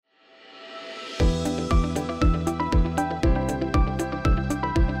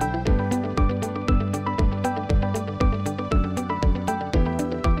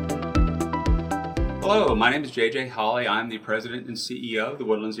Hello, my name is JJ Hawley. I'm the President and CEO of the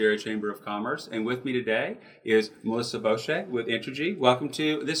Woodlands Area Chamber of Commerce. And with me today is Melissa Boucher with Entergy. Welcome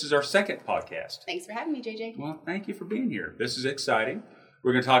to, this is our second podcast. Thanks for having me, JJ. Well, thank you for being here. This is exciting.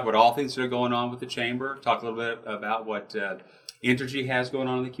 We're going to talk about all things that are going on with the Chamber, talk a little bit about what Entergy has going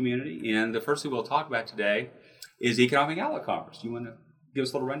on in the community. And the first thing we'll talk about today is the Economic Outlook Conference. Do you want to give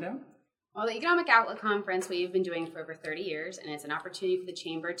us a little rundown? Well, the Economic Outlook Conference we've been doing for over 30 years, and it's an opportunity for the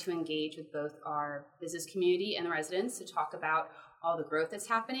Chamber to engage with both our business community and the residents to talk about all the growth that's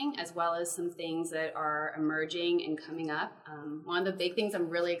happening, as well as some things that are emerging and coming up. One of the big things I'm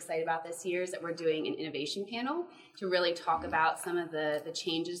really excited about this year is that we're doing an innovation panel to really talk about some of the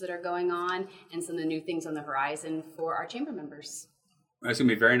changes that are going on and some of the new things on the horizon for our Chamber members. It's going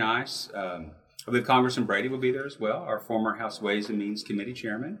to be very nice. I believe Congressman Brady will be there as well, our former House Ways and Means Committee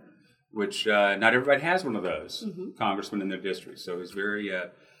chairman, which not everybody has one of those congressmen in their district. So he's very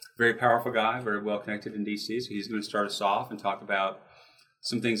powerful guy, very well connected in D.C. So he's going to start us off and talk about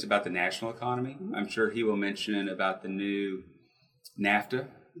some things about the national economy. I'm sure he will mention about the new NAFTA,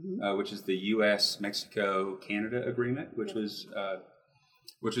 which is the U.S.-Mexico-Canada agreement, which was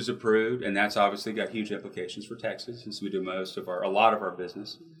approved, and that's obviously got huge implications for Texas, since we do a lot of our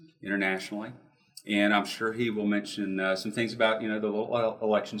business internationally. And I'm sure he will mention some things about, the little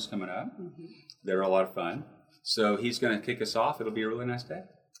elections coming up. They're a lot of fun. So he's going to kick us off. It'll be a really nice day.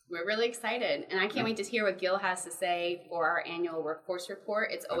 We're really excited. And I can't wait to hear what Gil has to say for our annual workforce report.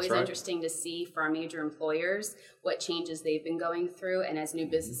 It's always interesting to see for our major employers what changes they've been going through. And as new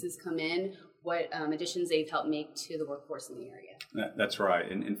businesses come in, what additions they've helped make to the workforce in the area. That's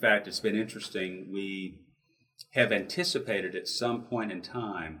right. And in fact, it's been interesting. We have anticipated at some point in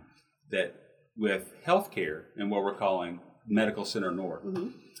time that with healthcare and what we're calling Medical Center North,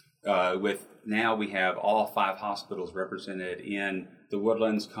 now we have all 5 hospitals represented in the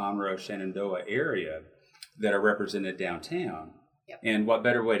Woodlands, Conroe, Shenandoah area that are represented downtown. And what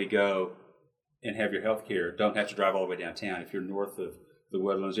better way to go and have your healthcare? Don't have to drive all the way downtown. If you're north of the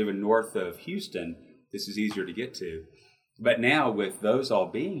Woodlands, even north of Houston, this is easier to get to. But now with those all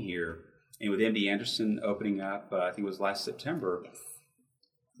being here, and with MD Anderson opening up, I think it was last September,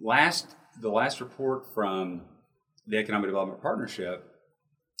 the last report from the Economic Development Partnership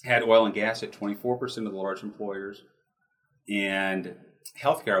had oil and gas at 24% of the large employers, and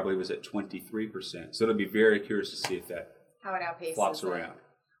healthcare, I believe, was at 23%. So it'll be very curious to see if that how it outpaces flops around.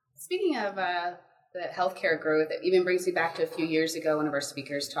 Speaking of the healthcare growth, it even brings me back to a few years ago, one of our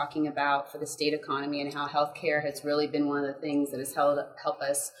speakers talking about for the state economy and how healthcare has really been one of the things that has helped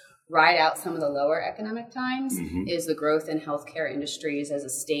us ride out some of the lower economic times is the growth in healthcare industries as a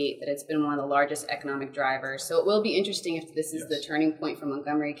state, that it's been one of the largest economic drivers. So it will be interesting if this is the turning point for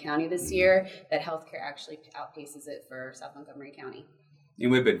Montgomery County this year, that healthcare actually outpaces it for South Montgomery County.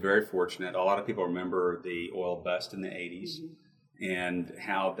 And we've been very fortunate. A lot of people remember the oil bust in the 80s and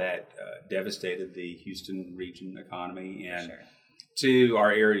how that devastated the Houston region economy. And to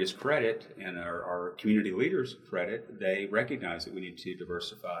our area's credit and our community leaders' credit, they recognize that we need to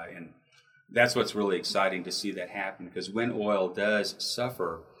diversify. And that's what's really exciting to see that happen, because when oil does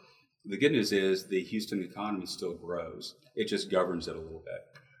suffer, the good news is the Houston economy still grows. It just governs it a little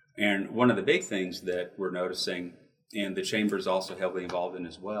bit. And one of the big things that we're noticing, and the Chamber is also heavily involved in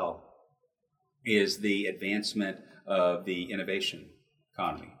as well, is the advancement of the innovation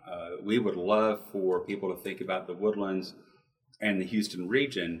economy. We would love for people to think about the Woodlands and the Houston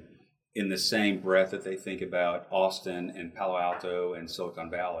region in the same breath that they think about Austin and Palo Alto and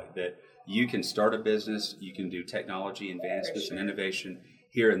Silicon Valley, that you can start a business, you can do technology advancements and innovation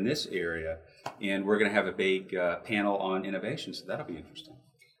here in this area, and we're going to have a big panel on innovation, so that'll be interesting.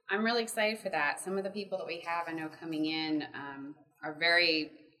 I'm really excited for that. Some of the people that we have, I know, coming in are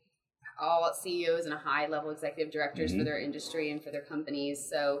all CEOs and high-level executive directors for their industry and for their companies.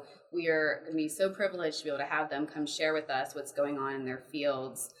 So we are going to be so privileged to be able to have them come share with us what's going on in their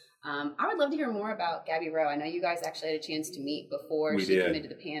fields. I would love to hear more about Gabby Rowe. I know you guys actually had a chance to meet before she came into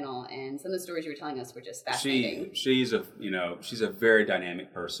the panel, and some of the stories you were telling us were just fascinating. She's a very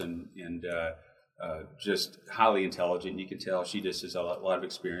dynamic person and just highly intelligent. You can tell she just has a lot of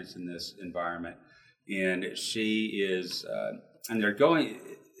experience in this environment, and she is. And they're going.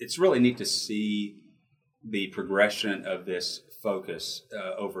 It's really neat to see the progression of this focus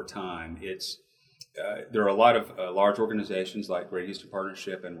over time. There are a lot of large organizations like Great Houston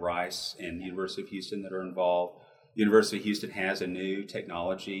Partnership and Rice and the University of Houston that are involved. The University of Houston has a new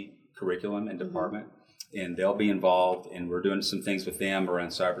technology curriculum and department, and they'll be involved, and we're doing some things with them around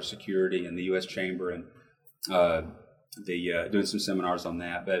cybersecurity and the U.S. Chamber, and doing some seminars on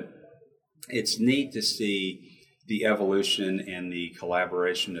that. But it's neat to see the evolution and the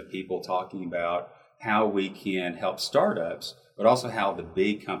collaboration of people talking about how we can help startups, but also how the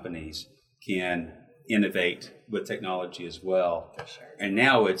big companies can innovate with technology as well. For sure. And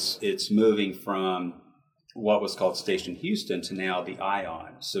now it's moving from what was called Station Houston to now the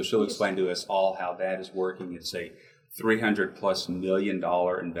ION. So she'll explain to us all how that is working. It's a $300+ million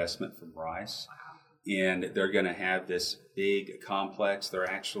investment from Rice. Wow. And they're going to have this big complex.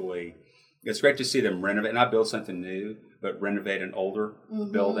 It's great to see them renovate, not build something new, but renovate an older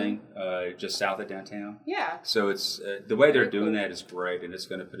building just south of downtown. Yeah. So it's the way they're doing that is great, and it's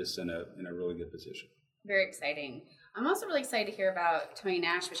going to put us in a really good position. Very exciting. I'm also really excited to hear about Tony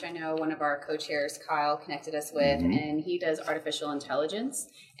Nash, which I know one of our co-chairs, Kyle, connected us with, and he does artificial intelligence.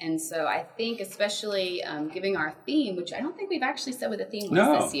 And so I think especially giving our theme, which I don't think we've actually said what the theme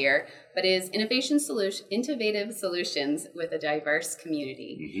was this year, but is innovative solutions with a diverse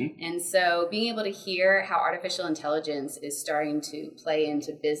community. And so being able to hear how artificial intelligence is starting to play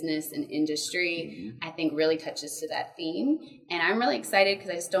into business and industry, I think really touches to that theme. And I'm really excited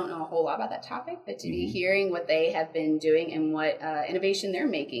because I just don't know a whole lot about that topic, but to be hearing what they have been doing and what innovation they're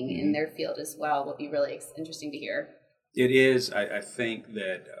making in their field as well will be really interesting to hear. It is. I think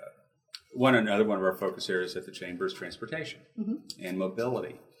that another one of our focus areas at the Chamber is transportation and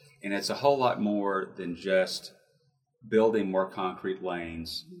mobility. And it's a whole lot more than just building more concrete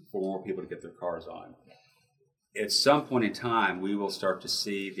lanes for more people to get their cars on. At some point in time, we will start to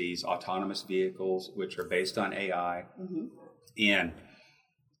see these autonomous vehicles, which are based on AI. And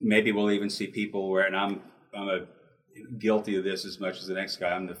maybe we'll even see people and I'm guilty of this as much as the next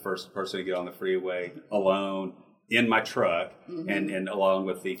guy. I'm the first person to get on the freeway alone in my truck and along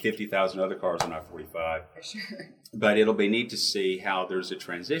with the 50,000 other cars on I-45. For sure. But it'll be neat to see how there's a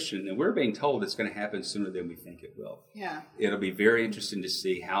transition, and we're being told it's going to happen sooner than we think it will. Yeah. It'll be very interesting to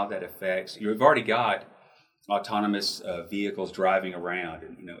see how that affects. You've already got autonomous vehicles driving around,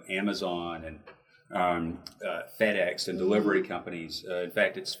 and Amazon and FedEx and delivery companies. In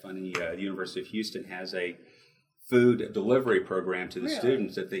fact, it's funny. The University of Houston has a food delivery program to the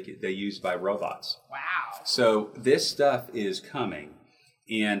students that they use by robots. Wow. So this stuff is coming,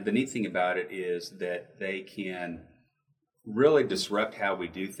 and the neat thing about it is that they can really disrupt how we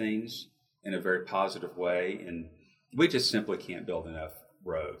do things in a very positive way, and we just simply can't build enough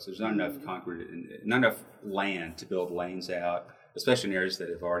roads. There's not enough concrete, not enough land to build lanes out, especially in areas that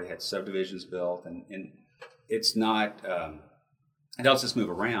have already had subdivisions built, and it's not. It helps us move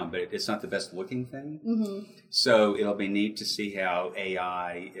around, but it's not the best looking thing. So it'll be neat to see how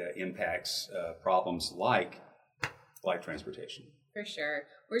AI impacts problems like transportation. For sure.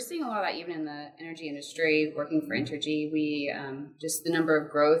 We're seeing a lot of that even in the energy industry, working for Entergy. We, just the number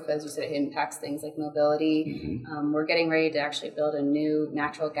of growth, as you said, it impacts things like mobility. We're getting ready to actually build a new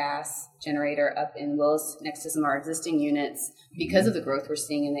natural gas generator up in Willis next to some of our existing units because of the growth we're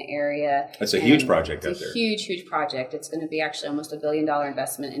seeing in the area. That's a huge project out there. It's a huge, huge project. It's going to be actually almost $1 billion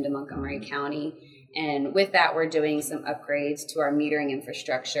investment into Montgomery County. And with that, we're doing some upgrades to our metering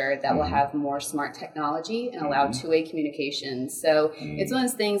infrastructure that will have more smart technology and allow two-way communication. So it's one of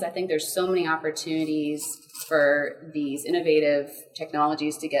those things, I think there's so many opportunities for these innovative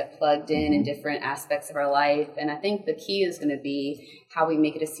technologies to get plugged in different aspects of our life. And I think the key is going to be how we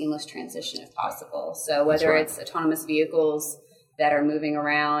make it a seamless transition if possible. So whether it's autonomous vehicles that are moving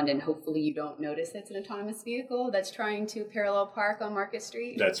around, and hopefully you don't notice it's an autonomous vehicle that's trying to parallel park on Market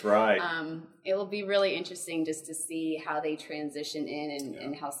Street. That's right. It will be really interesting just to see how they transition in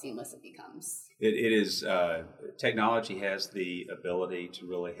and how seamless it becomes. It is, technology has the ability to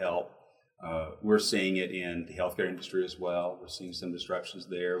really help. We're seeing it in the healthcare industry as well. We're seeing some disruptions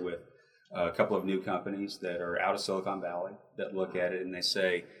there with a couple of new companies that are out of Silicon Valley that look at it and they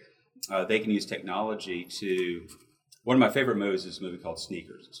say they can use technology to. One of my favorite movies is a movie called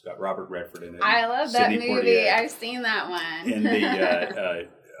Sneakers. It's got Robert Redford in it. I love that movie. Portier. I've seen that one. And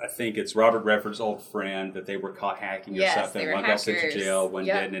I think it's Robert Redford's old friend that they were caught hacking or something. One got sent to jail, one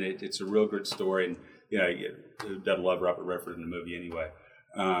didn't, and it's a real good story. And who doesn't love Robert Redford in the movie anyway?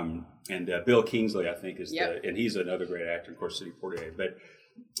 And Bill Kingsley, I think, is and he's another great actor, of course, Sidney Poitier.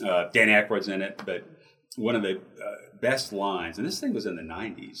 But Dan Aykroyd's in it. But one of the best lines, and this thing was in the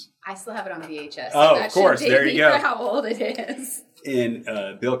 90s. I still have it on VHS. Oh, of course. There you go. How old it is.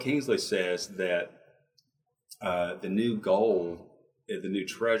 And Bill Kingsley says that the new gold, the new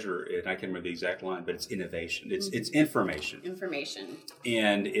treasure, and I can't remember the exact line, but it's innovation. It's information. Information.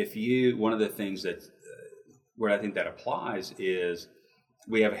 And one of the things that where I think that applies is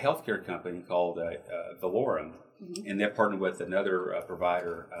we have a healthcare company called Valorum, and they're partnered with another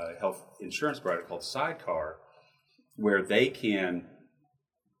provider, health insurance provider called Sidecar, where they can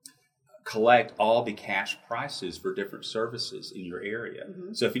collect all the cash prices for different services in your area.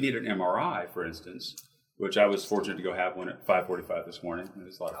 So if you need an MRI, for instance, which I was fortunate to go have one at 5:45 this morning. It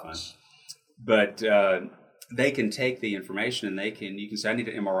was a lot of fun. But they can take the information and you can say, I need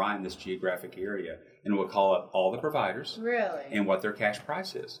an MRI in this geographic area. And we'll call up all the providers. Really? And what their cash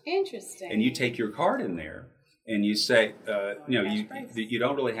price is. Interesting. And you take your card in there and you say, you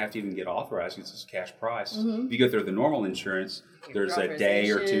don't really have to even get authorized because it's cash price. If you go through the normal insurance, there's a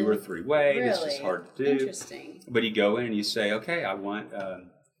day or 2 or 3 wait. Really? It's just hard to do. Interesting. But you go in and you say, okay, I want an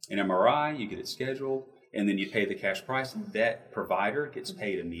MRI. You get it scheduled. And then you pay the cash price. That provider gets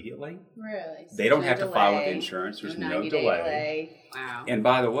paid immediately. Really? They don't have to file with insurance. There's no delay. Wow. And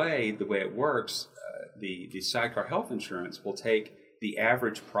by the way it works, the Sidecar Health Insurance will take the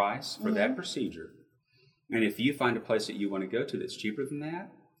average price for that procedure. And if you find a place that you want to go to that's cheaper than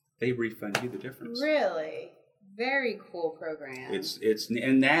that, they refund you the difference. Really? Very cool program.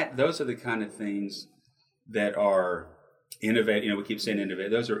 Those are the kind of things that are innovative. We keep saying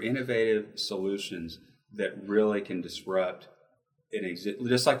innovative. Those are innovative solutions that really can disrupt an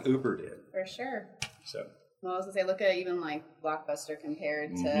just like Uber did. For sure. So. Well, I was going to say, look at even like Blockbuster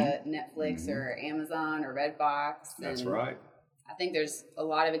compared to Netflix or Amazon or Redbox. That's right. I think there's a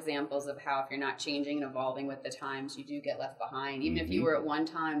lot of examples of how if you're not changing and evolving with the times, you do get left behind. Even if you were at one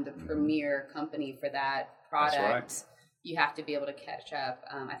time the premier company for that product, you have to be able to catch up.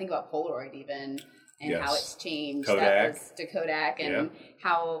 I think about Polaroid even. And how it's changed. Kodak. That was to Kodak, and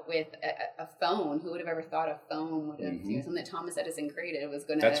how with a phone, who would have ever thought a phone would have, something that Thomas Edison created was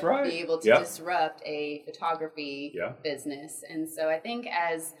going to be able to disrupt a photography business. And so I think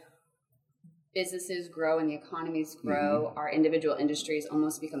as businesses grow and the economies grow, our individual industries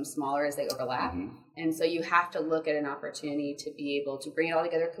almost become smaller as they overlap. And so you have to look at an opportunity to be able to bring it all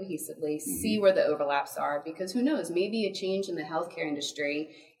together cohesively, see where the overlaps are, because who knows, maybe a change in the healthcare industry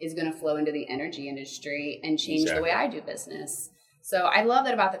is going to flow into the energy industry and change the way I do business. So I love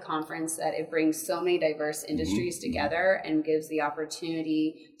that about the conference, that it brings so many diverse industries together and gives the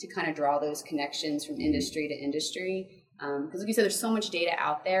opportunity to kind of draw those connections from industry to industry. Because like you said, there's so much data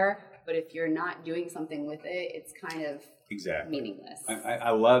out there, but if you're not doing something with it, it's kind of meaningless. I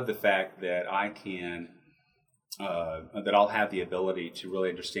love the fact that I can, that I'll have the ability to really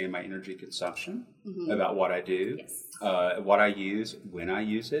understand my energy consumption about what I do, what I use, when I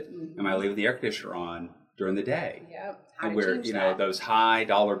use it, and I leave the air conditioner on during the day. Where those high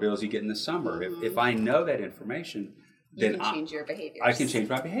dollar bills you get in the summer. If I know that information, then you can change your behavior. I can change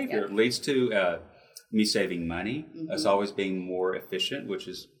my behavior. It leads to me saving money, us always being more efficient, which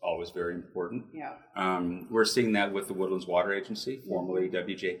is always very important. We're seeing that with the Woodlands Water Agency, formerly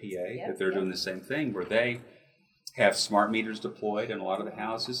WJPA, that they're doing the same thing, where they have smart meters deployed in a lot of the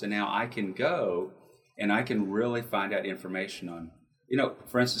houses, and now I can go and I can really find out information on,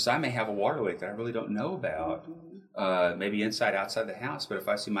 for instance, I may have a water leak that I really don't know about, maybe inside, outside the house, but if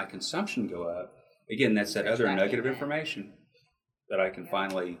I see my consumption go up, again, that's that other nugget of information that I can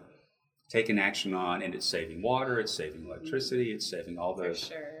finally take an action on, and it's saving water, it's saving electricity, it's saving all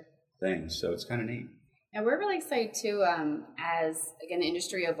those things. So it's kind of neat. And we're really excited too, as again the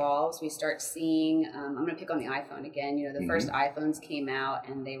industry evolves, we start seeing, I'm going to pick on the iPhone again, the first iPhones came out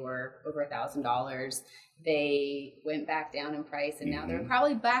and they were over $1,000. They went back down in price, and now they're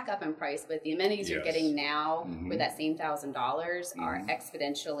probably back up in price, but the amenities you're getting now with that same $1,000 are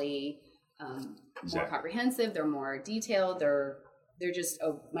exponentially more comprehensive, they're more detailed, they're just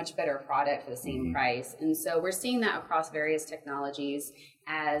a much better product for the same price. And so we're seeing that across various technologies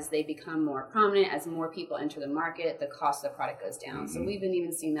as they become more prominent, as more people enter the market, the cost of the product goes down. So we've been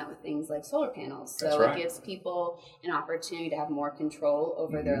even seeing that with things like solar panels. So it gives people an opportunity to have more control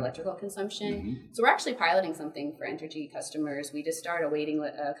over their electrical consumption. So we're actually piloting something for Entergy customers. We just started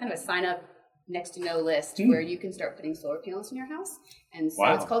a kind of a sign up next to no list where you can start putting solar panels in your house. And so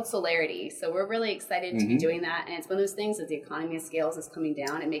it's called Solarity. So we're really excited to be doing that. And it's one of those things, as the economy of scales is coming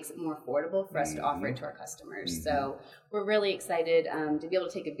down, it makes it more affordable for us to offer it to our customers. So we're really excited to be able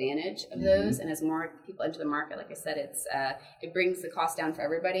to take advantage of those. And as more people enter the market, like I said, it brings the cost down for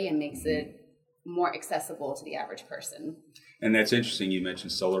everybody and makes it more accessible to the average person. And that's interesting. You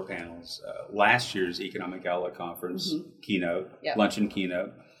mentioned solar panels. Last year's Economic Outlook Conference keynote, luncheon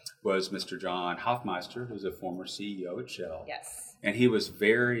keynote, was Mr. John Hofmeister, who's a former CEO at Shell. And he was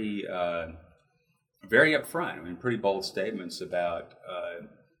very, very upfront. Pretty bold statements about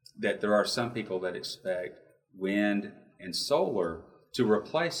that there are some people that expect wind and solar to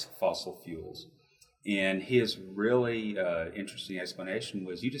replace fossil fuels. And his really interesting explanation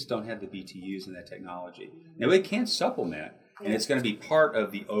was, you just don't have the BTUs in that technology. Now, it can supplement, and it's going to be part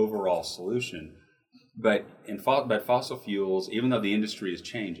of the overall solution. But fossil fuels, even though the industry is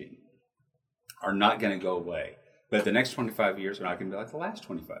changing, are not going to go away. But the next 25 years are not going to be like the last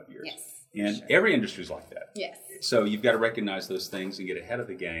 25 years. Yes. And every industry is like that. Yes. So you've got to recognize those things and get ahead of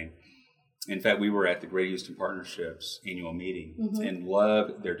the game. In fact, we were at the Great Houston Partnerships annual meeting and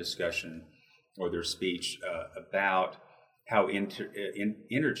loved their discussion or their speech about how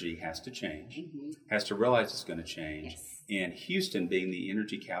energy has to change, has to realize it's going to change. Yes. And Houston, being the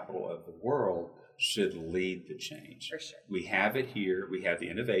energy capital of the world, should lead the change. For sure. We have it here. We have the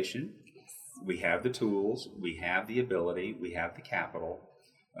innovation. Yes. We have the tools. We have the ability. We have the capital.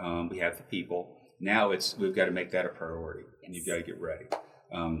 We have the people. Now we've got to make that a priority, and you've got to get ready.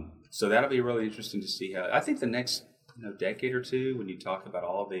 So that'll be really interesting to see how. I think the next decade or two, when you talk about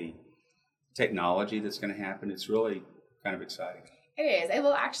all the technology that's going to happen, it's really kind of exciting. It is. It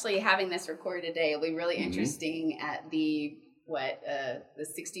will actually, having this recorded today, will be really interesting at the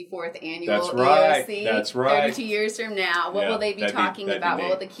 64th annual That's right. EOC. That's right. 32 years from now, what will they be talking about? What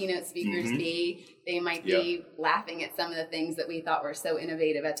will the keynote speakers be? They might be laughing at some of the things that we thought were so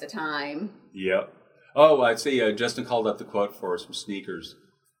innovative at the time. Yep. Oh, I see. Justin called up the quote for us from Sneakers.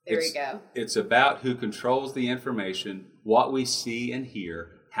 There we go. It's about who controls the information, what we see and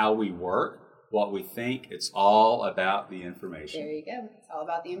hear, how we work, what we think. It's all about the information. There you go. It's all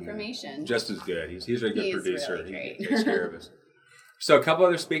about the information. Justin's good. He's a good producer. Really great. He takes care of us. So a couple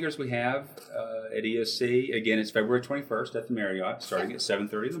other speakers we have at EOC. Again, it's February 21st at the Marriott, starting at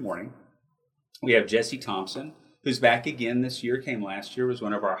 7:30 in the morning. We have Jesse Thompson, who's back again this year, came last year, was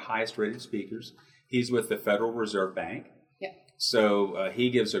one of our highest rated speakers. He's with the Federal Reserve Bank. Yep. So he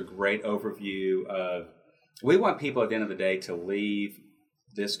gives a great overview of, we want people at the end of the day to leave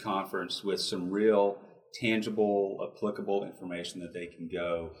this conference with some real tangible, applicable information that they can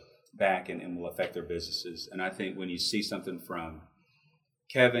go back and will affect their businesses. And I think when you see something from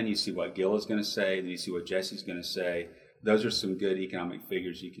Kevin, you see what Gil is going to say, then you see what Jesse's going to say. Those are some good economic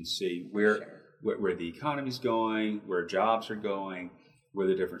figures you can see where the economy's going, where jobs are going, where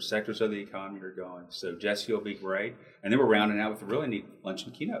the different sectors of the economy are going. So Jesse will be great. And then we're rounding out with a really neat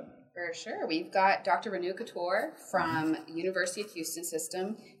luncheon keynote. For sure. We've got Dr. Renu Couture from University of Houston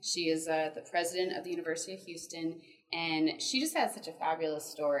System. She is the president of the University of Houston, and she just has such a fabulous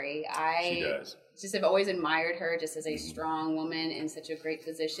story. She does. Just have always admired her just as a strong woman in such a great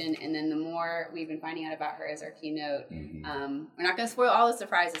position. And then the more we've been finding out about her as our keynote, we're not going to spoil all the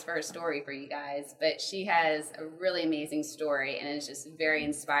surprises for her story for you guys, but she has a really amazing story, and it's just very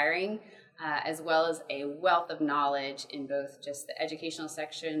inspiring, as well as a wealth of knowledge in both just the educational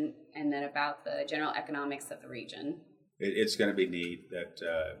section and then about the general economics of the region. It's going to be neat that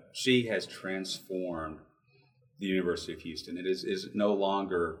she has transformed the University of Houston. It is no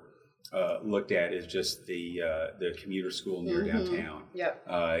longer looked at as just the commuter school near downtown. Yep.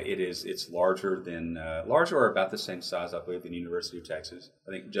 It's larger or about the same size, I believe, than University of Texas.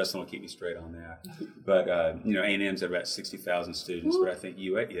 I think Justin will keep me straight on that. But A&M's at about 60,000 students. But I think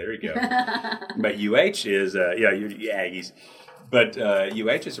UH, there you go. But UH is you're Aggies. But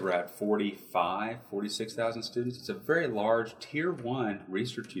UH is around 46,000 students. It's a very large Tier 1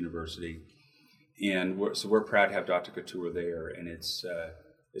 research university, and we're proud to have Dr. Couture there, and it's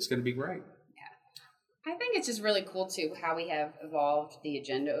going to be great. Yeah. I think it's just really cool, too, how we have evolved the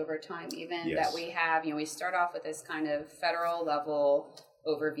agenda over time, even that we have, we start off with this kind of federal level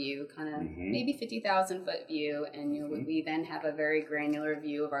overview, kind of maybe 50,000 foot view, and we then have a very granular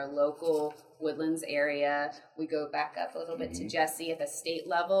view of our local Woodlands area. We go back up a little bit to Jesse at the state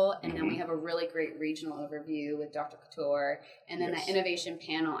level, and then we have a really great regional overview with Dr. Couture, and then the innovation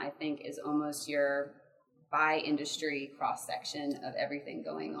panel, I think, is almost your by industry cross section of everything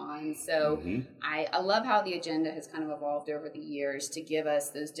going on. So I love how the agenda has kind of evolved over the years to give us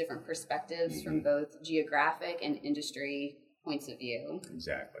those different perspectives from both geographic and industry points of view.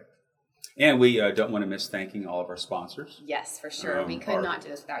 Exactly. And we don't want to miss thanking all of our sponsors. Yes, for sure. We could not do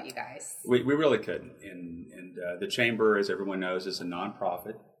this without you guys. We really couldn't. And the Chamber, as everyone knows, is a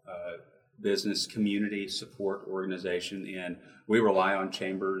nonprofit business community support organization, and we rely on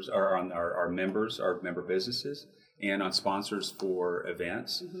chambers, or on our members, our member businesses, and on sponsors for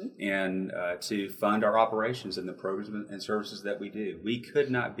events, and to fund our operations and the programs and services that we do. We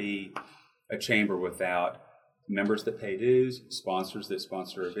could not be a chamber without members that pay dues, sponsors that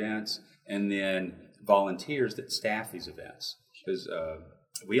sponsor events, and then volunteers that staff these events. Because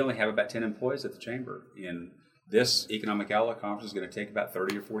we only have about 10 employees at the chamber, and this Economic Outlook Conference is going to take about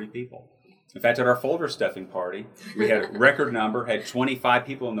 30 or 40 people. In fact, at our folder stuffing party, we had a record number, had 25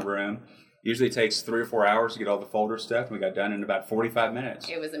 people in the room. Usually it takes 3 or 4 hours to get all the folder stuff, and we got done in about 45 minutes.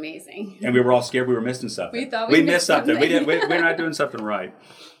 It was amazing. And we were all scared we were missing something. We thought we missed something. We're not doing something right.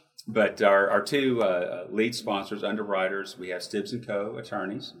 But our two lead sponsors, underwriters, we have Stibbs & Co.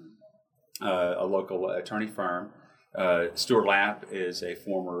 attorneys, a local attorney firm. Stuart Lapp is a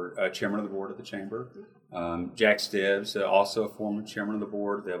former chairman of the board of the chamber. Jack Stibbs, also a former chairman of the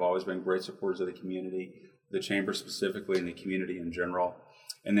board. They've always been great supporters of the community, the chamber specifically, and the community in general.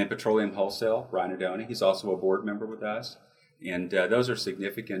 And then Petroleum Wholesale, Ryan Adoni, he's also a board member with us. And those are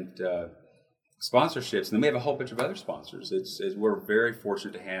significant sponsorships. And then we have a whole bunch of other sponsors. We're very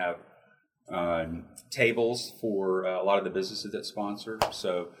fortunate to have tables for a lot of the businesses that sponsor.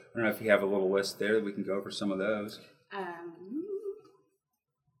 So I don't know if you have a little list there that we can go over some of those.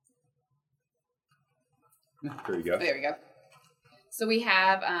 There you go. There we go. So we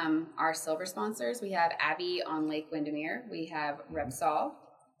have our silver sponsors. We have Abbey on Lake Windermere. We have Repsol,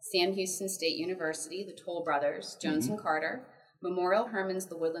 Sam Houston State University, the Toll Brothers, Jones and Carter, Memorial Herman's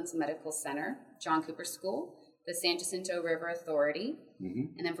The Woodlands Medical Center, John Cooper School, the San Jacinto River Authority.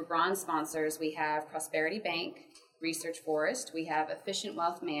 And then for bronze sponsors, we have Prosperity Bank, Research Forest. We have Efficient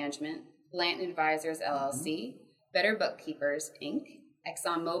Wealth Management, Blanton Advisors LLC, Better Bookkeepers Inc.,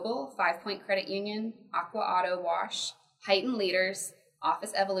 ExxonMobil, 5 Point Credit Union, Aqua Auto Wash, Heightened Leaders,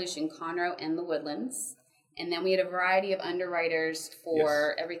 Office Evolution, Conroe, and the Woodlands. And then we had a variety of underwriters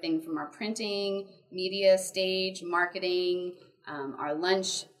for everything from our printing, media, stage, marketing, our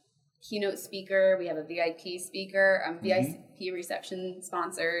lunch keynote speaker. We have a VIP speaker, VIP reception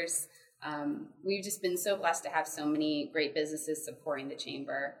sponsors. We've just been so blessed to have so many great businesses supporting the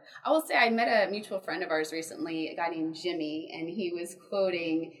chamber. I will say I met a mutual friend of ours recently, a guy named Jimmy, and he was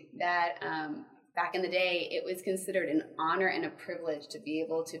quoting that back in the day, it was considered an honor and a privilege to be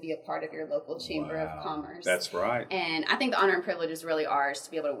able to be a part of your local chamber of commerce. That's right. And I think the honor and privilege is really ours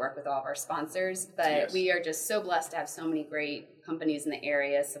to be able to work with all of our sponsors. But we are just so blessed to have so many great companies in the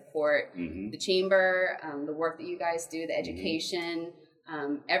area support the chamber, the work that you guys do, the education.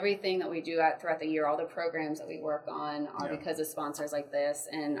 Everything that we do throughout the year, all the programs that we work on are because of sponsors like this.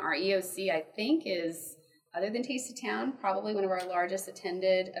 And our EOC, I think, is, other than Taste of Town, probably one of our largest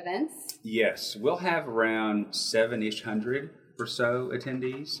attended events. Yes, we'll have around 700 or so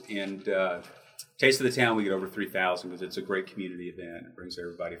attendees. And Taste of the Town, we get over 3,000 because it's a great community event. It brings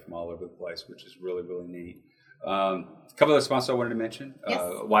everybody from all over the place, which is really, really neat. A couple of the sponsors I wanted to mention.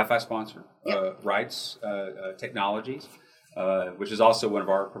 Wi-Fi sponsor, Rights Technologies. Which is also one of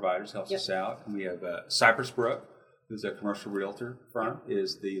our providers, helps us out. And we have Cypress Brook, who's a commercial realtor firm,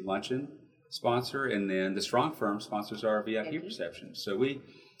 is the luncheon sponsor, and then the Strong Firm sponsors our VIP reception. So we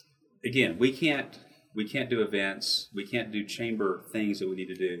can't do events, we can't do chamber things that we need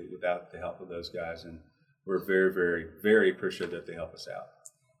to do without the help of those guys, and we're very, very, very appreciative that they help us out.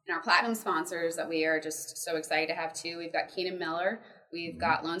 And our platinum sponsors that we are just so excited to have too, we've got Keenan Miller, we've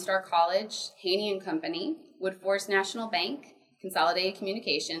got Lone Star College, Haney and Company, Woodforest National Bank, Consolidated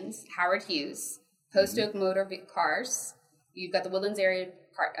Communications, Howard Hughes, Post Oak Motor Cars. You've got the Woodlands Area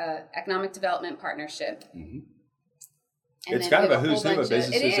Economic Development Partnership. It's kind of a who's who of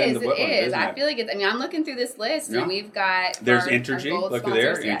businesses in the Woodlands. It is. I feel like it's. I mean, I'm looking through this list, and we've got. There's Entergy. Look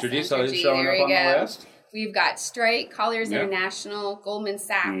there, Entergy. So it's showing up on the list. We've got Strike, Colliers International, Goldman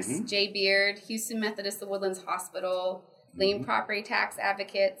Sachs, J. Beard, Houston Methodist, the Woodlands Hospital, Lane Property Tax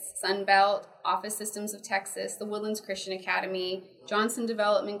Advocates, Sunbelt, Office Systems of Texas, the Woodlands Christian Academy, Johnson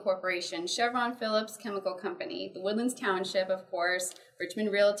Development Corporation, Chevron Phillips Chemical Company, the Woodlands Township, of course,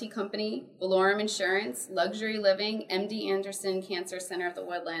 Richmond Realty Company, Valorum Insurance, Luxury Living, MD Anderson Cancer Center of the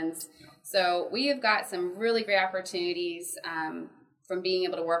Woodlands. So we have got some really great opportunities from being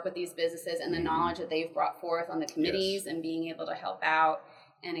able to work with these businesses and the knowledge that they've brought forth on the committees and being able to help out.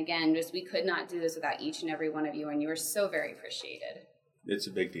 And again, just we could not do this without each and every one of you, and you are so very appreciated. It's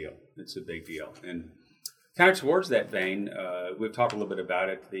a big deal. It's a big deal. And kind of towards that vein, we've talked a little bit about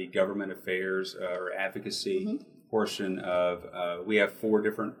it, the government affairs or advocacy portion of, we have 4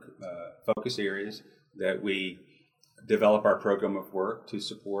 different focus areas that we develop our program of work to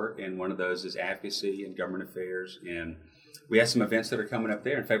support, and one of those is advocacy and government affairs. And we have some events that are coming up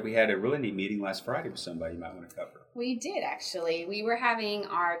there. In fact, we had a really neat meeting last Friday with somebody you might want to cover. We did, actually. We were having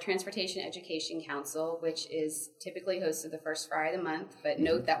our Transportation Education Council, which is typically hosted the first Friday of the month, but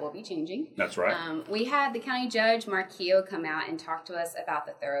note that will be changing. That's right. We had the county judge, Mark Keogh, come out and talk to us about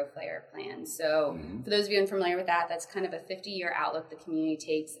the thoroughfare plan. So for those of you unfamiliar with that, that's kind of a 50-year outlook the community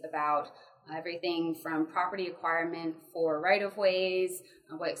takes about everything from property acquirement for right-of-ways,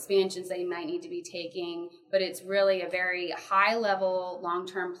 what expansions they might need to be taking, but it's really a very high-level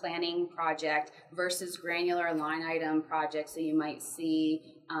long-term planning project versus granular line-item projects that you might see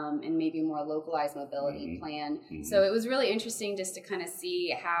in maybe a more localized mobility plan. So it was really interesting just to kind of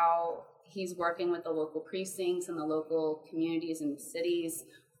see how he's working with the local precincts and the local communities and cities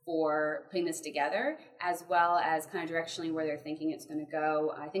for putting this together, as well as kind of directionally where they're thinking it's going to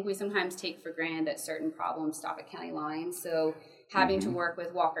go. I think we sometimes take for granted that certain problems stop at county lines. So having to work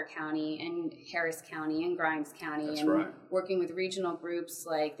with Walker County and Harris County and Grimes County working with regional groups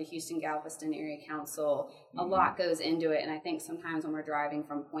like the Houston-Galveston Area Council, a lot goes into it. And I think sometimes when we're driving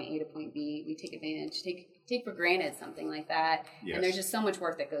from point A to point B, we take for granted something like that. Yes. And there's just so much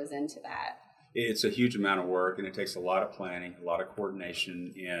work that goes into that. It's a huge amount of work, and it takes a lot of planning, a lot of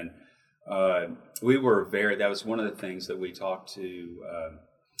coordination. And that was one of the things that we talked to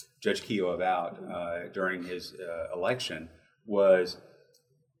Judge Keough about during his election was,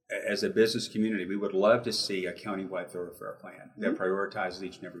 as a business community, we would love to see a countywide thoroughfare plan that prioritizes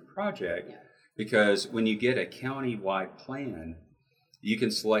each and every project, because when you get a countywide plan, you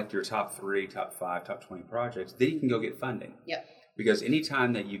can select your top 3, top 5, top 20 projects. Then you can go get funding. Yep. Because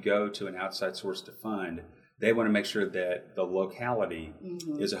anytime that you go to an outside source to fund, they want to make sure that the locality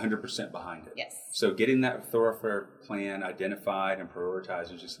is 100% behind it. Yes. So getting that thoroughfare plan identified and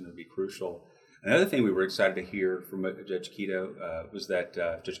prioritized is just going to be crucial. Another thing we were excited to hear from Judge Keough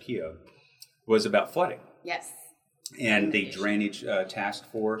was about flooding. Yes. And the drainage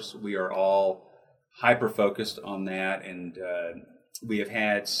task force, we are all hyper-focused on that, and we have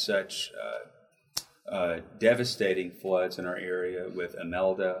had such devastating floods in our area with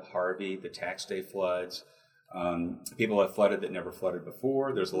Imelda, Harvey, the tax day floods. People have flooded that never flooded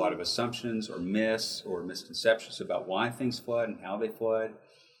before. There's a lot of assumptions or myths or misconceptions about why things flood and how they flood.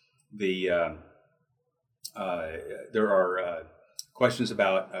 There are questions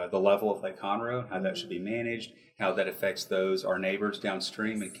about the level of Lake Conroe, how that should be managed, how that affects our neighbors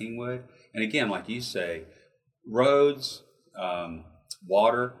downstream in Kingwood. And again, like you say, roads,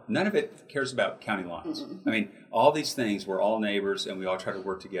 water, none of it cares about county lines. I mean, all these things, we're all neighbors, and we all try to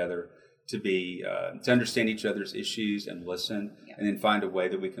work together to understand each other's issues and listen, and then find a way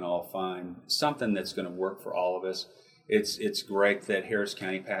that we can all find something that's going to work for all of us. It's great that Harris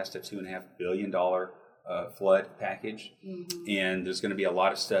County passed a $2.5 billion flood package, and there's going to be a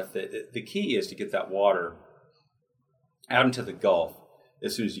lot of stuff that the key is to get that water out into the Gulf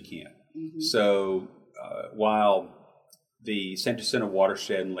as soon as you can. So while the San Jacinto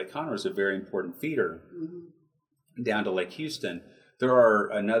watershed in Lake Conroe is a very important feeder down to Lake Houston, there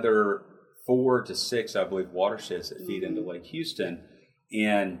are another 4 to 6, I believe, watersheds that feed into Lake Houston,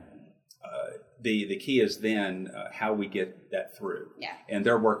 and the key is then how we get that through. Yeah. And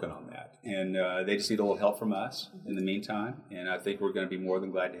they're working on that, and they just need a little help from us in the meantime, and I think we're going to be more than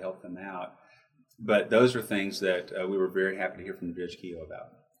glad to help them out. But those are things that we were very happy to hear from Judge Keough about.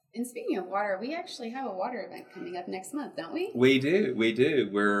 And speaking of water, we actually have a water event coming up next month, don't we? We do.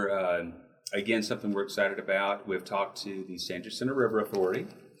 We're, again, something we're excited about. We've talked to the San Jacinto River Authority.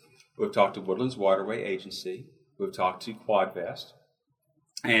 We've talked to Woodlands Waterway Agency. We've talked to Quadvest.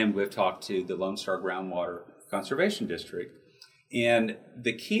 And we've talked to the Lone Star Groundwater Conservation District. And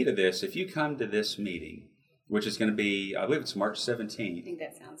the key to this, if you come to this meeting, which is going to be, I believe it's March 17th. I think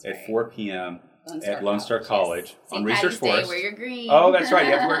that sounds at right. 4 p.m. at Lone Star College on Research Forest. Wear your green. Oh, that's right.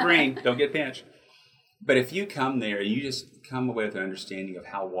 You have to wear green. Don't get pinched. But if you come there, you just come away with an understanding of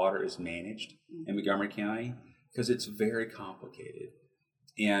how water is managed in Montgomery County, because it's very complicated,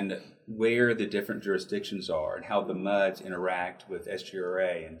 and where the different jurisdictions are, and how the MUDs interact with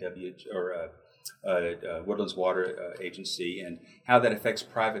SGRA and Woodlands Water Agency, and how that affects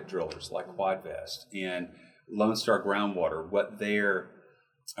private drillers like Quadvest and Lone Star Groundwater, what their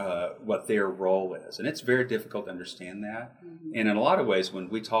role is. And it's very difficult to understand that. And in a lot of ways, when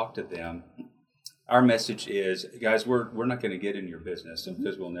we talk to them, our message is, guys, we're not going to get in your business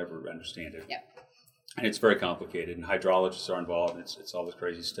because we'll never understand it. Yep. And it's very complicated, and hydrologists are involved, and it's all this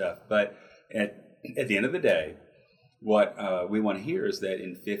crazy stuff. But at the end of the day, what we want to hear is that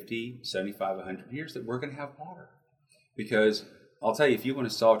in 50, 75, 100 years, that we're going to have water. Because I'll tell you, if you want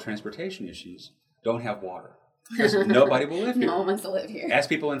to solve transportation issues, don't have water. Because nobody will live here. No one wants to live here. Ask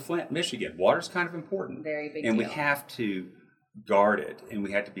people in Flint, Michigan. Water's kind of important. Very big and deal. We have to guard it, and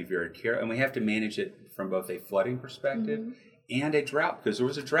we have to be very careful, and we have to manage it from both a flooding perspective and a drought, because there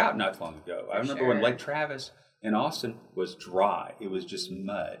was a drought not long ago. I remember when Lake Travis in Austin was dry. It was just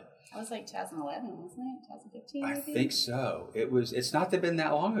mud. That was like 2011, wasn't it? 2015, maybe? I think so. It's not been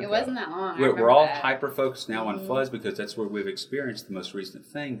that long ago. It wasn't that long. We're all hyper-focused now on floods because that's where we've experienced the most recent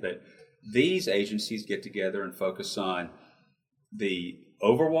thing. But these agencies get together and focus on the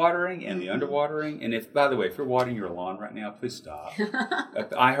overwatering and the underwatering. And if you're watering your lawn right now, please stop.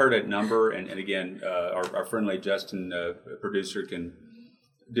 I heard a number, and again, our friendly Justin, producer, can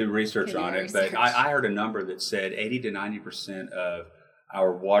do research on it. But I heard a number that said 80 to 90% of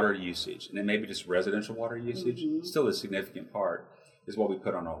our water usage, and it may be just residential water usage, still a significant part, is what we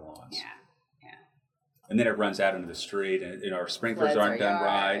put on our lawns. Yeah. And then it runs out into the street, and our sprinklers aren't done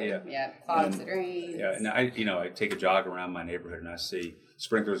right. Clogs the drains. Yeah, and I take a jog around my neighborhood and I see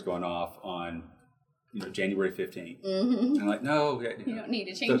sprinklers going off on January 15th. And I'm like, no, you don't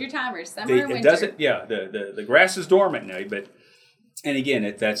need to change your timers. Summer or winter. It doesn't. Yeah, the grass is dormant now, and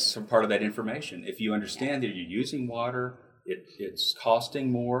again, that's part of that information. If you understand that you're using water, it's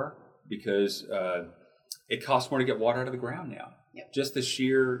costing more because it costs more to get water out of the ground now. Yep. Just the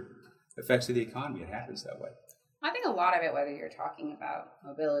sheer effects of the economy, it happens that way. I think a lot of it, whether you're talking about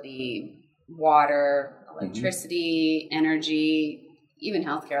mobility, water, electricity, energy, even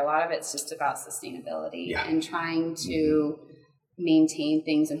healthcare, a lot of it's just about sustainability and trying to maintain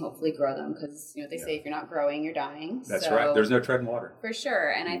things and hopefully grow them, because they say if you're not growing, you're dying. That's right. There's no treading water. For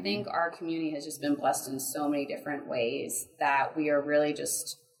sure. And I think our community has just been blessed in so many different ways that we are really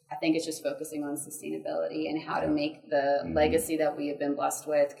I think it's just focusing on sustainability and how to make the legacy that we have been blessed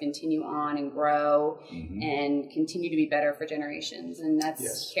with continue on and grow and continue to be better for generations. And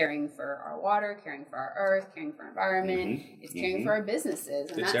that's caring for our water, caring for our earth, caring for our environment. It's caring for our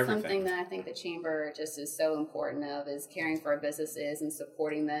businesses. And that's something that I think the Chamber just is so important of, is caring for our businesses and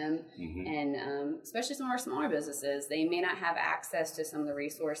supporting them. And especially some of our smaller businesses, they may not have access to some of the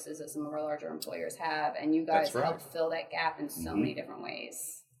resources that some of our larger employers have. And you guys help fill that gap in so many different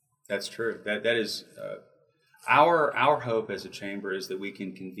ways. That's true. That is our hope as a chamber is that we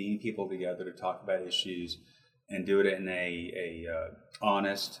can convene people together to talk about issues and do it in a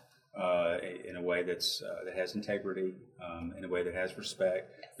honest, in a way that has integrity, in a way that has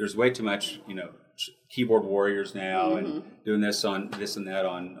respect. There's way too much, keyboard warriors now and doing this and that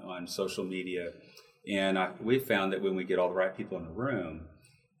on social media, and we've found that when we get all the right people in the room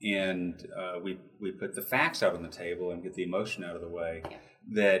and we put the facts out on the table and get the emotion out of the way,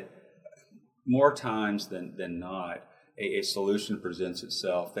 that more times than not, a solution presents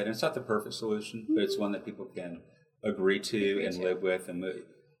itself. That it's not the perfect solution, but it's one that people can agree to and live with. And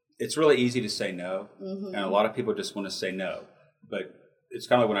it's really easy to say no, and a lot of people just want to say no. But it's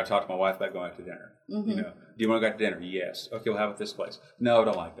kind of like when I talk to my wife about going out to dinner. Do you want to go out to dinner? Yes. Okay, well, how about this place? No, I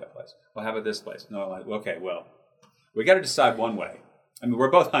don't like that place. Well, how about this place? No, I like. Okay, well, we got to decide one way. I mean, we're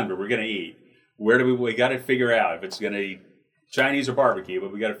both hungry. We're going to eat. Where do we got to figure out if it's going to eat Chinese or barbecue,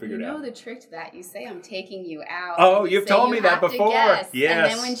 but we got to figure it out. You know the trick to that. You say, I'm taking you out. Oh, you've told me that before. Yes.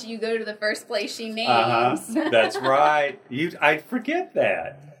 Yes. And then when you go to the first place she names. That's right. I forget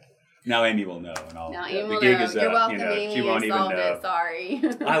that. Now Amy will know. And all. Now Amy will know. You're welcome, Amy. She won't even know. It. Sorry.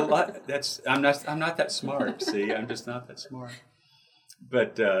 I'm not that smart. See, I'm just not that smart.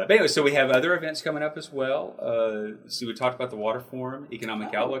 But anyway, so we have other events coming up as well. So we talked about the Water Forum,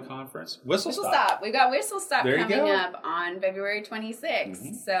 Economic Outlook Conference, Whistle Stop. We've got Whistle Stop coming up on February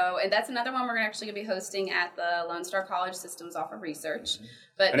 26th. So, and that's another one we're actually going to be hosting at the Lone Star College Systems Office of Research.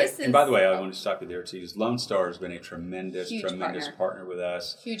 But and by the way, I want to stop you there too. Lone Star has been a tremendous partner with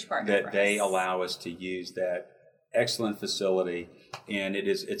us. Huge partner. That they allow us to use that excellent facility, and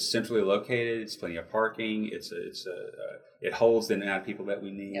it's centrally located. It's plenty of parking. It holds the amount of people that we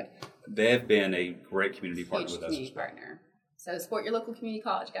need. Yep. They've been a great community partner with us. Huge partner. So support your local community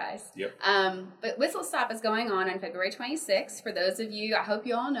college, guys. Yep. But Whistle Stop is going on February 26th. For those of you, I hope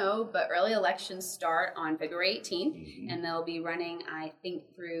you all know, but early elections start on February 18th, and they'll be running, I think,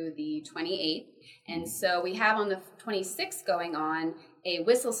 through the 28th. And so we have on the 26th going on a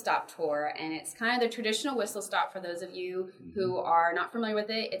Whistle Stop tour, and it's kind of the traditional Whistle Stop for those of you who are not familiar with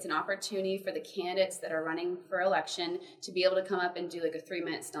it. It's an opportunity for the candidates that are running for election to be able to come up and do like a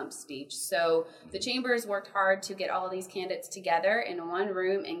 3-minute stump speech. So the Chamber has worked hard to get all of these candidates together in one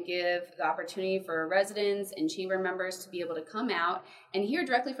room and give the opportunity for residents and Chamber members to be able to come out and hear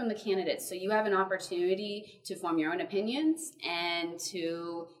directly from the candidates. So you have an opportunity to form your own opinions and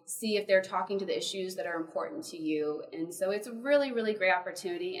to see if they're talking to the issues that are important to you. And so it's a really, really great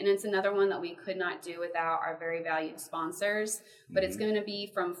opportunity. And it's another one that we could not do without our very valued sponsors. But it's going to be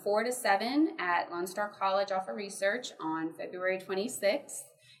from 4 to 7 at Lone Star College Office of Research on February 26th.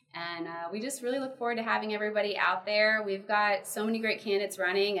 And we just really look forward to having everybody out there. We've got so many great candidates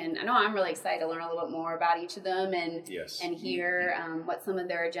running, and I know I'm really excited to learn a little bit more about each of them and hear what some of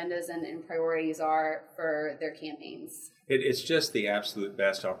their agendas and priorities are for their campaigns. It's just the absolute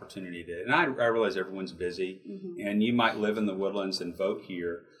best opportunity to, and I realize everyone's busy, and you might live in the Woodlands and vote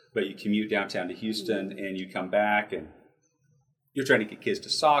here, but you commute downtown to Houston, and you come back, and you're trying to get kids to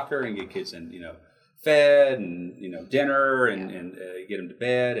soccer and get kids in, fed and dinner and get them to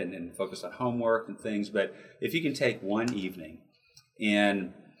bed and focus on homework and things. But if you can take one evening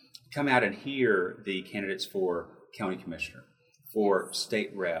and come out and hear the candidates for county commissioner, for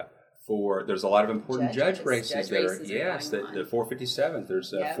state rep, there's a lot of important judge races there. Races Yes, the 457th.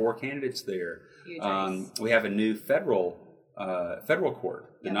 There's 4 candidates there. We have a new federal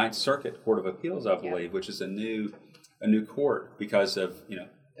court, the Ninth Circuit Court of Appeals, I believe, which is a new court because of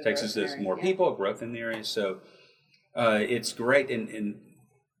Texas has more people, growth in the area. So it's great, and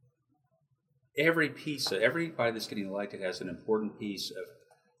everybody that's getting elected has an important piece of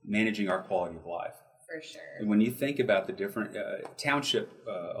managing our quality of life. For sure. And when you think about the different township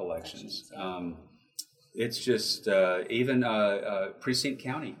elections, it's just even precinct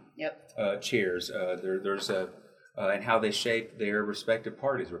county chairs. There's and how they shape their respective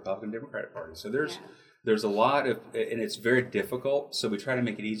parties, Republican, Democratic parties. So there's a lot of, and it's very difficult. So we try to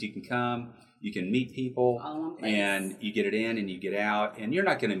make it easy. You can come, you can meet people, and you get it in and you get out. And you're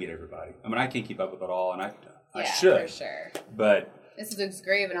not going to meet everybody. I mean, I can't keep up with it all, and I should. For sure. But this is as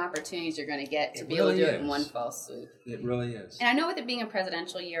great of an opportunity as you're going to get to be able to do it in one fell swoop. It really is. And I know with it being a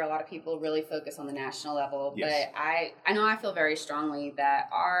presidential year, a lot of people really focus on the national level. But I know I feel very strongly that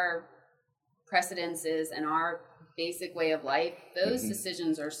our precedences and our basic way of life, those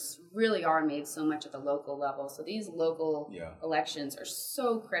decisions really are made so much at the local level. So these local elections are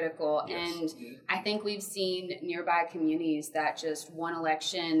so critical. And I think we've seen nearby communities that just one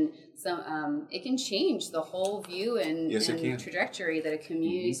election, it can change the whole view and trajectory that a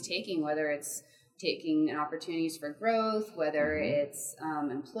community is taking, whether it's taking opportunities for growth, whether it's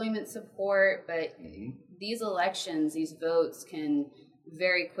employment support. But these elections, these votes can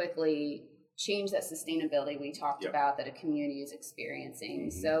very quickly change that sustainability we talked about that a community is experiencing.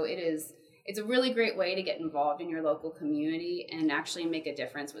 So it's a really great way to get involved in your local community and actually make a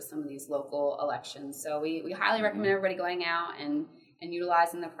difference with some of these local elections. So we highly recommend everybody going out and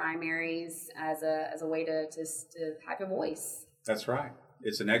utilizing the primaries as a way to have your voice. That's right.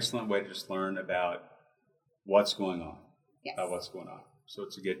 It's an excellent way to just learn about what's going on. So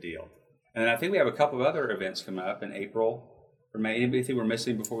it's a good deal. And I think we have a couple of other events coming up in April. Or anything we're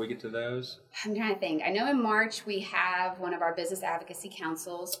missing before we get to those? I'm trying to think. I know in March we have one of our business advocacy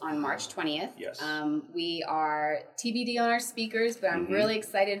councils on March 20th. Yes. We are TBD on our speakers, but I'm really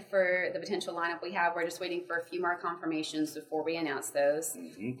excited for the potential lineup we have. We're just waiting for a few more confirmations before we announce those.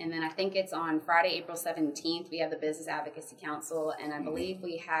 And then I think it's on Friday, April 17th, we have the business advocacy council, and I believe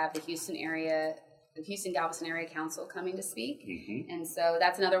we have the Houston-Galveston Area Council coming to speak. And so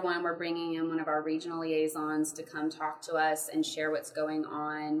that's another one. We're bringing in one of our regional liaisons to come talk to us and share what's going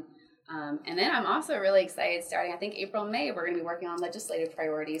on. And then I'm also really excited, starting I think April, May, we're going to be working on legislative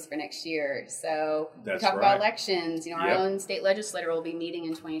priorities for next year. So we talk about elections. Our own state legislator will be meeting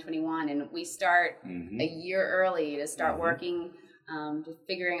in 2021, and we start a year early to start working just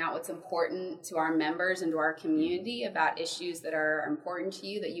figuring out what's important to our members and to our community about issues that are important to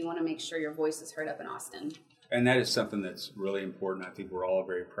you that you want to make sure your voice is heard up in Austin. And that is something that's really important. I think we're all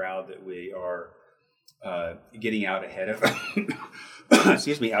very proud that we are getting out ahead of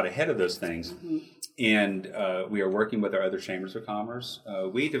out ahead of those things. And we are working with our other chambers of commerce.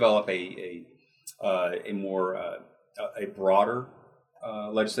 We develop a broader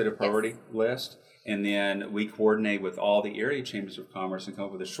legislative priority list. And then we coordinate with all the area chambers of commerce and come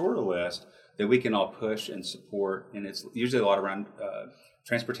up with a shorter list that we can all push and support. And it's usually a lot around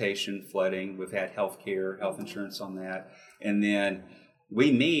transportation, flooding. We've had health insurance on that. And then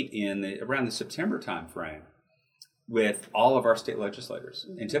we meet around the September timeframe with all of our state legislators,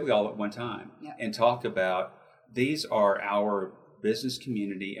 and typically all at one time, and talk about these are our business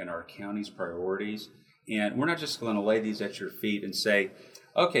community and our county's priorities. And we're not just going to lay these at your feet and say,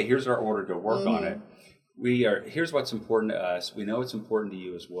 okay, here's our order, go work on it. Here's what's important to us. We know it's important to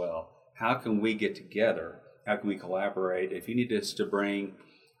you as well. How can we get together? How can we collaborate? If you need us to bring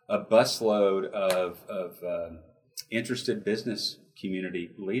a busload of interested business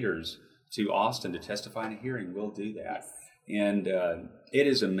community leaders to Austin to testify in a hearing, we'll do that. And it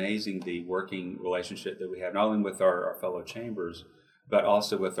is amazing the working relationship that we have, not only with our fellow chambers, but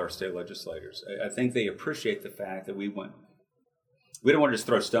also with our state legislators. I think they appreciate the fact that we don't want to just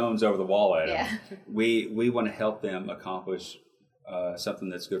throw stones over the wall at them. We want to help them accomplish something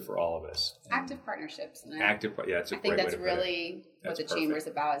that's good for all of us. Active partnerships. It's a great way to put it. I think that's really what the chamber is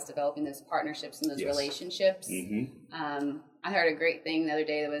about, is developing those partnerships and those relationships. I heard a great thing the other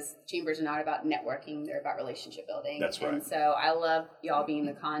day that was chambers are not about networking, they're about relationship building. That's right. And so I love y'all being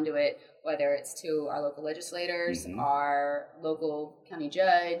the conduit, whether it's to our local legislators, our local county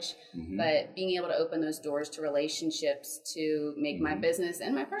judge, but being able to open those doors to relationships to make my business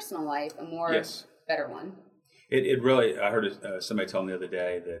and my personal life a more better one. It really, I heard somebody tell me the other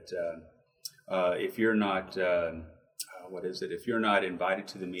day that if you're not, if you're not invited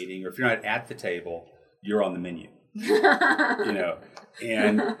to the meeting, or if you're not at the table, you're on the menu.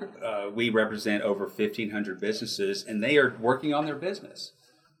 And we represent over 1,500 businesses, and they are working on their business.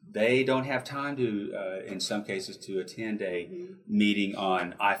 They don't have time to, in some cases, to attend a meeting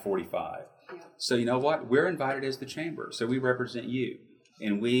on I-45. Yeah. So you know what? We're invited as the chamber, so we represent you,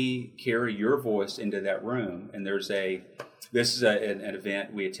 and we carry your voice into that room. And this is an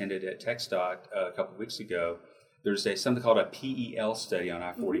event we attended at TxDOT a couple of weeks ago. There's something called a PEL study on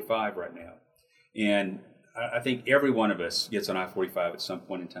I-45 right now, and I think every one of us gets on I-45 at some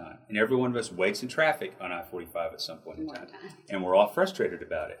point in time, and every one of us waits in traffic on I-45 at some point in time, and we're all frustrated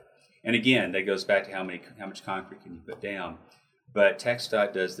about it. And again, that goes back to how much concrete can you put down. But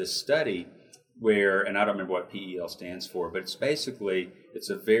TxDOT does this study where, and I don't remember what PEL stands for, but it's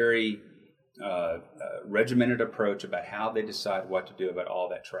a very regimented approach about how they decide what to do about all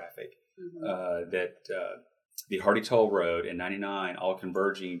that traffic. The Hardy Toll Road and 99 all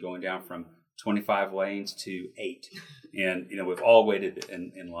converging, going down from 25 lanes to 8. And, we've all waited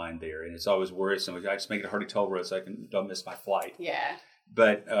in line there. And it's always worrisome. I just make it a Hardy Toll Road so I don't miss my flight. Yeah.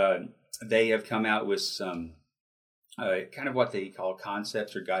 But they have come out with some kind of what they call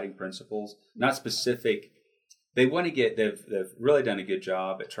concepts or guiding principles, not specific. They've really done a good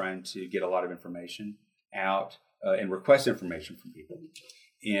job at trying to get a lot of information out and request information from people.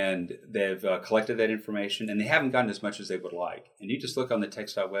 And they've collected that information, and they haven't gotten as much as they would like. And you just look on the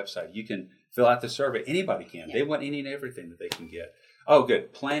TxDOT website. You can fill out the survey. Anybody can. Yeah. They want any and everything that they can get. Oh,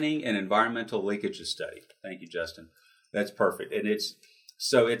 good. Planning and environmental linkages study. Thank you, Justin. That's perfect. And it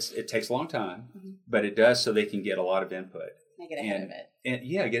takes a long time, but it does so they can get a lot of input. They get ahead of it.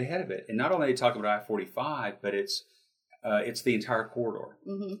 And get ahead of it. And not only are they talking about I-45, but it's the entire corridor.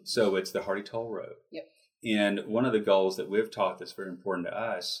 So it's the Hardy Toll Road. Yep. And one of the goals that we've taught that's very important to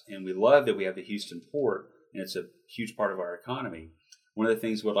us, and we love that we have the Houston port, and it's a huge part of our economy. One of the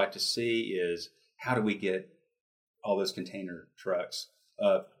things we'd like to see is how do we get all those container trucks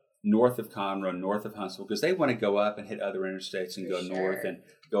up north of Conroe, north of Huntsville, because they want to go up and hit other interstates and go north and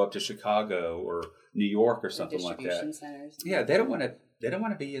go up to Chicago or New York or something like that. Centers. Yeah, they don't want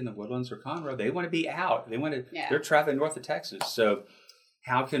to be in the Woodlands or Conroe. They want to be out. They're traveling north of Texas. So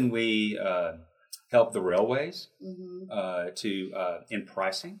how can we help the railways in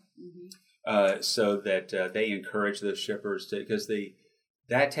pricing so that they encourage those shippers to, because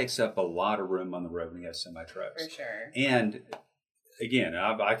that takes up a lot of room on the road when you have semi-trucks. For sure. And again,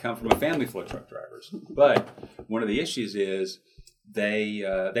 I come from a family full of truck drivers, but one of the issues is they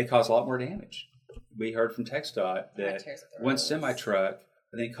cause a lot more damage. We heard from TxDOT that one semi-truck,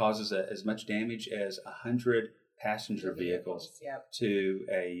 I think, causes as much damage as 100 passenger vehicles to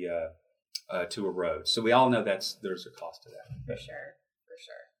a road. So we all know there's a cost to that. For sure.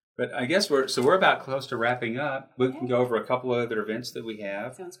 But I guess we're about close to wrapping up. We can go over a couple of other events that we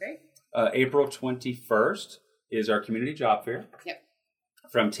have. Sounds great. April 21st is our community job fair. Yep.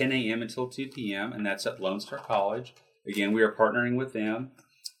 From 10 a.m. until 2 p.m., and that's at Lone Star College. Again, we are partnering with them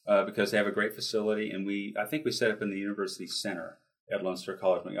because they have a great facility, and I think we set up in the University Center at Lone Star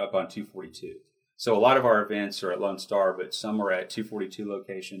College, up on 242. So a lot of our events are at Lone Star, but some are at 242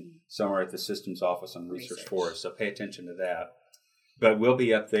 location, some are at the systems office on Research Forest, so pay attention to that. But we'll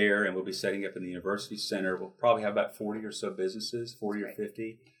be up there, and we'll be setting up in the University Center. We'll probably have about 40 or so businesses, 40 or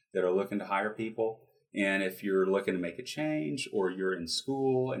 50, that are looking to hire people. And if you're looking to make a change, or you're in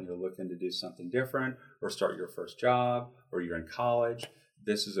school and you're looking to do something different, or start your first job, or you're in college,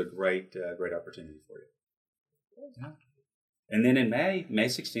 this is a great opportunity for you. Yeah. And then in May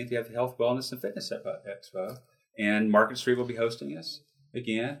 16th, we have the Health, Wellness, and Fitness Expo, and Market Street will be hosting us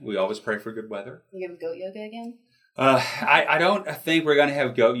again. We always pray for good weather. You have goat yoga again? I don't think we're going to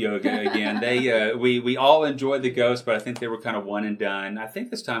have goat yoga again. We all enjoyed the goats, but I think they were kind of one and done. I think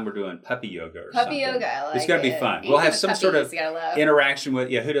this time we're doing puppy yoga or something. Puppy yoga, I like it's going to be fun. We'll have some sort of interaction with,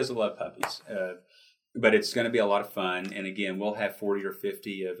 who doesn't love puppies? But it's going to be a lot of fun. And again, we'll have 40 or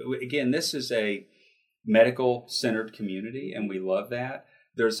 50 again, this is a medical centered community, and we love that.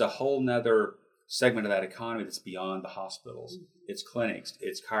 There's a whole nother segment of that economy that's beyond the hospitals. It's clinics,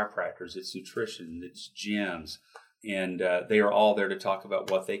 it's chiropractors, it's nutrition, it's gyms. And they are all there to talk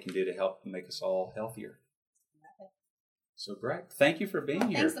about what they can do to help make us all healthier. So great. Thank you for being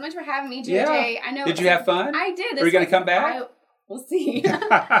here. Thanks so much for having me, JJ. Yeah. I know. Did you have fun? I did. Are you going to come back? We'll see.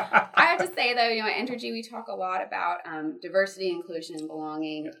 I have to say, though, at Entergy, we talk a lot about diversity, inclusion, and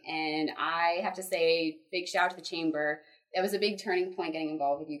belonging. And I have to say, big shout out to the Chamber. That was a big turning point getting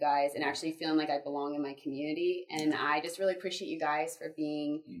involved with you guys and actually feeling like I belong in my community. And I just really appreciate you guys for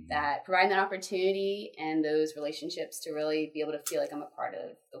being providing that opportunity and those relationships to really be able to feel like I'm a part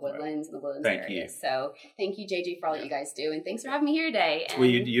of the Woodlands and the Woodlands area. So thank you, JJ, for all that you guys do. And thanks for having me here today. And well,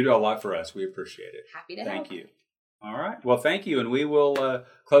 you do a lot for us. We appreciate it. Happy to help. Thank you. All right. Well, thank you. And we will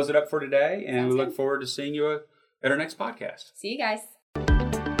close it up for today. And Sounds we look good. forward to seeing you at our next podcast. See you guys.